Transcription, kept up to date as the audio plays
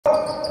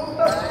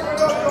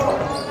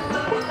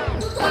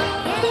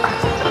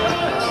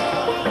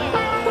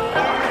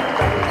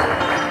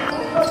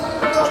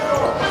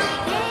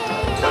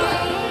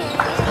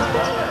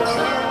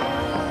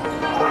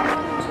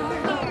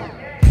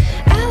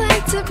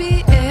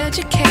be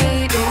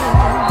educated,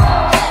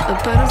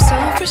 but I'm so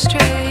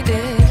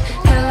frustrated.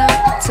 Hello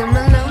to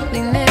my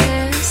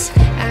loneliness.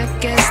 I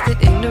guess that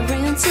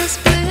ignorance is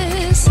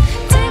bliss.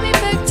 Take me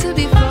back to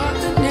before I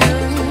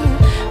knew.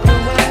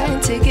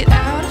 Rewind, take it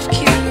out of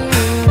cue.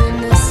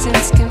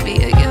 Innocence can be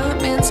a young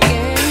man's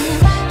game.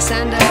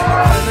 Signed up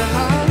for the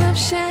hall of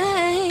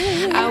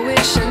shame. I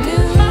wish I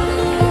knew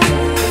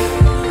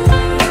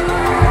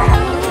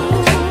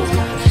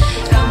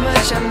how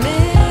much I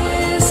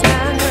miss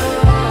not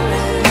knowing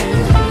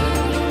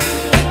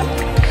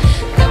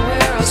that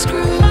we're all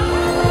screwed.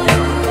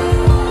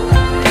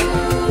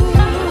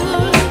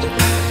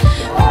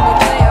 When we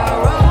play our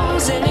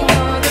roles and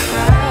ignore the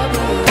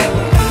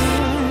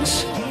problems.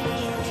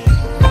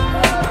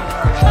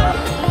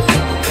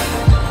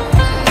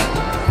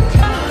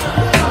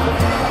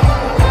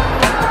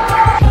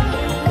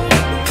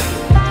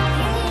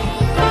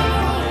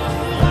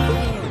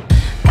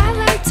 I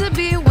like to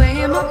be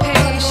away in my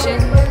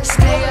patience.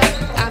 Stay up,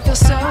 I feel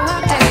so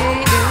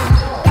outdated.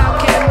 How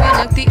can we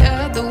look the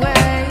other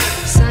way?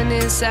 Sun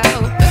is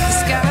out, but the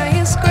sky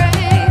is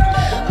gray.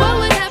 What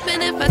would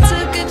happen if I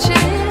took a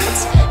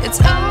chance? It's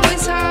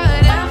always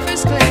hard at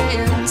first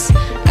glance.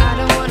 I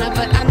don't wanna,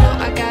 but I know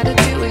I gotta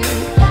do it.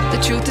 The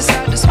truth is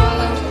hard to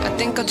swallow, I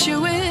think I'll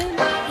chew it.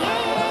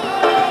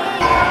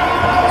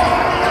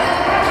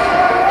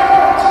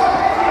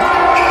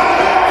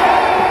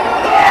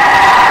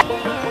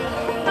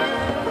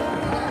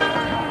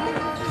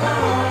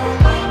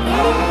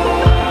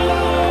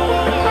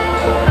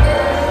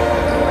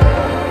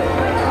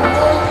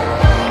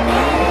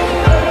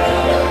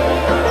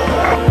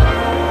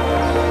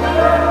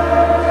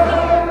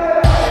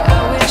 I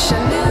wish I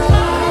knew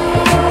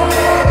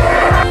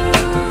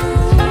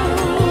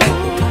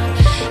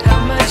how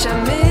much I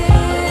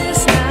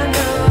miss not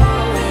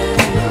knowing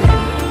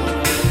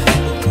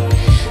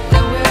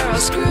that we're all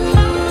screwed.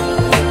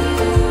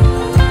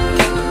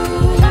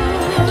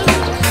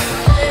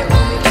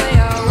 When we play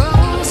our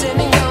roles and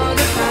ignore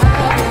the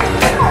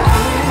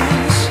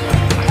problems.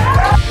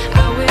 I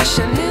wish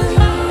I knew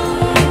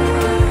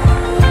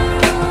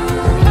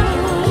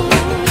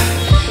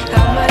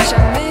how much I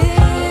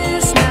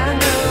miss not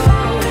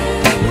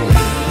knowing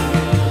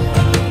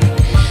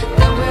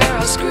that we're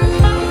all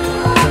screwed.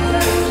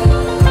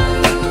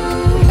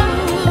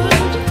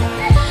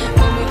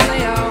 When we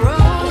play our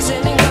roles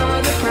and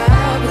ignore the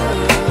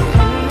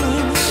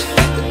problems.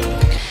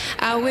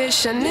 I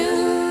wish I knew.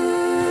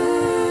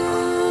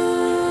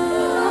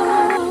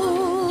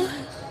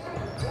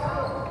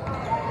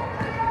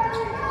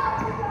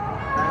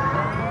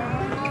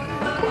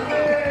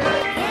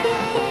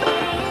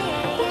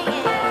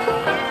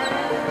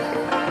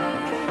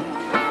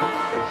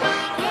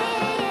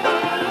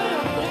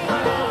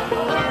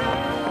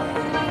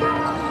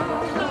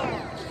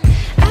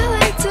 I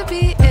like to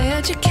be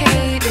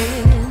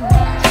educated,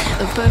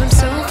 but I'm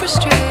so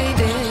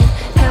frustrated.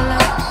 Hello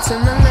to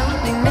my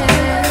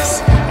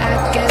loneliness.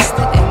 I guess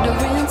that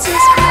ignorance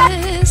is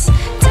bliss.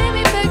 Take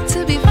me back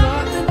to before I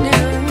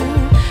knew.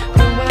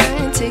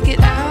 Rewind, take it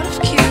out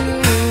of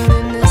cue.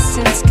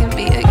 Innocence can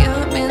be a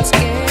young man's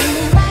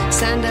game.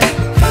 Signed up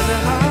for the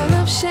hall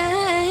of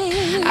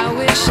shame. I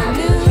wish I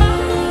knew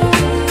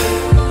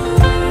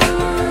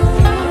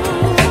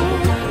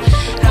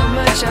how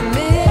much I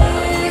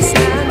miss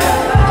not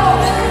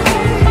knowing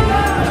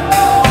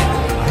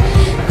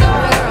that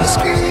we're all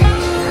screwed.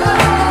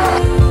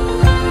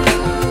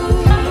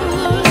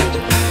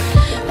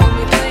 When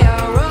we play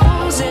our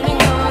roles and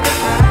ignore the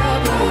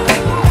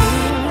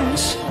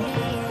problems.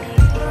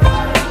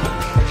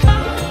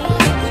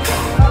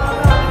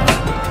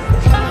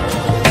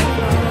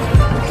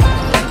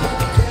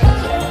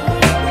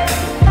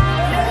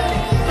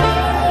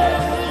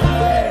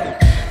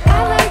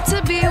 I like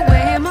to be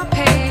away in my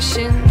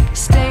patience.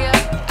 Stay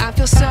up, I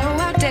feel so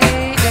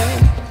outdated.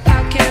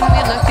 How can we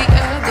look the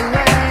other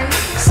way?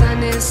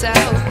 Sun is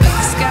out, but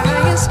the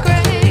sky is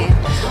gray.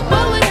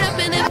 What would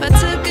happen if I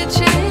took a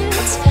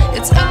chance?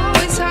 It's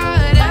always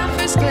hard at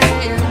first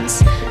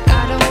glance.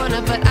 I don't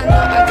wanna, but I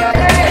know I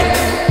gotta do it.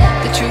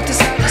 The truth is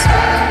hard to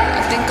swallow,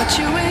 I think I'll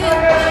chew it.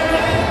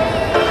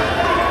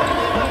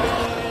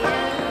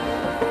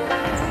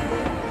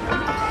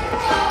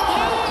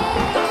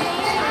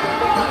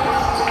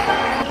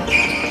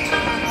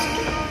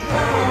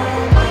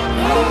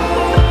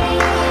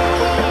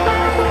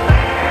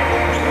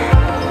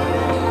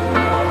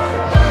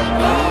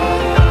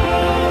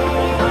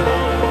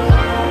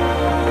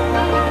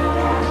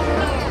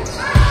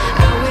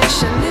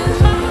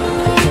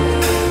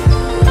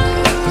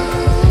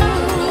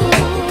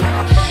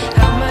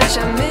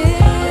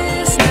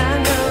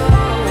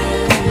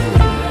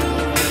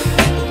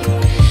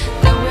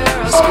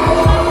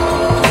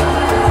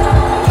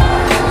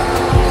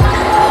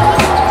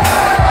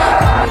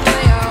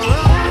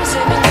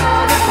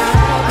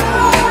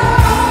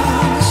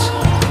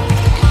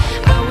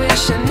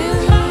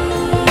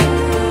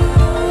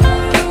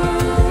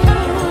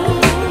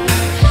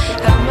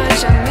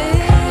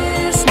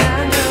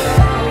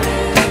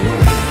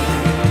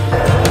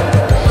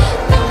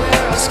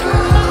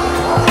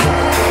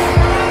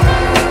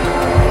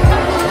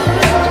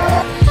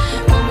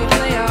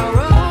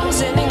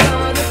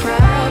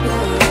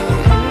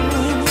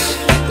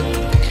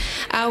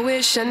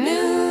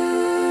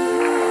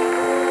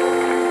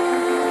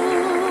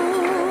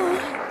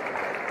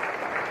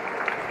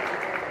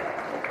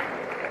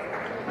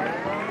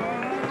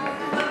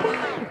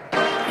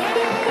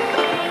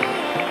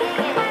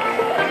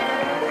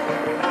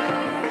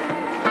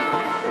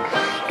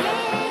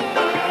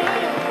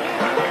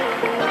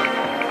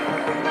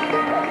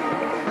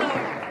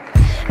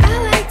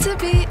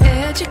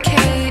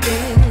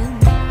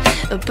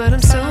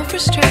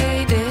 frustrated.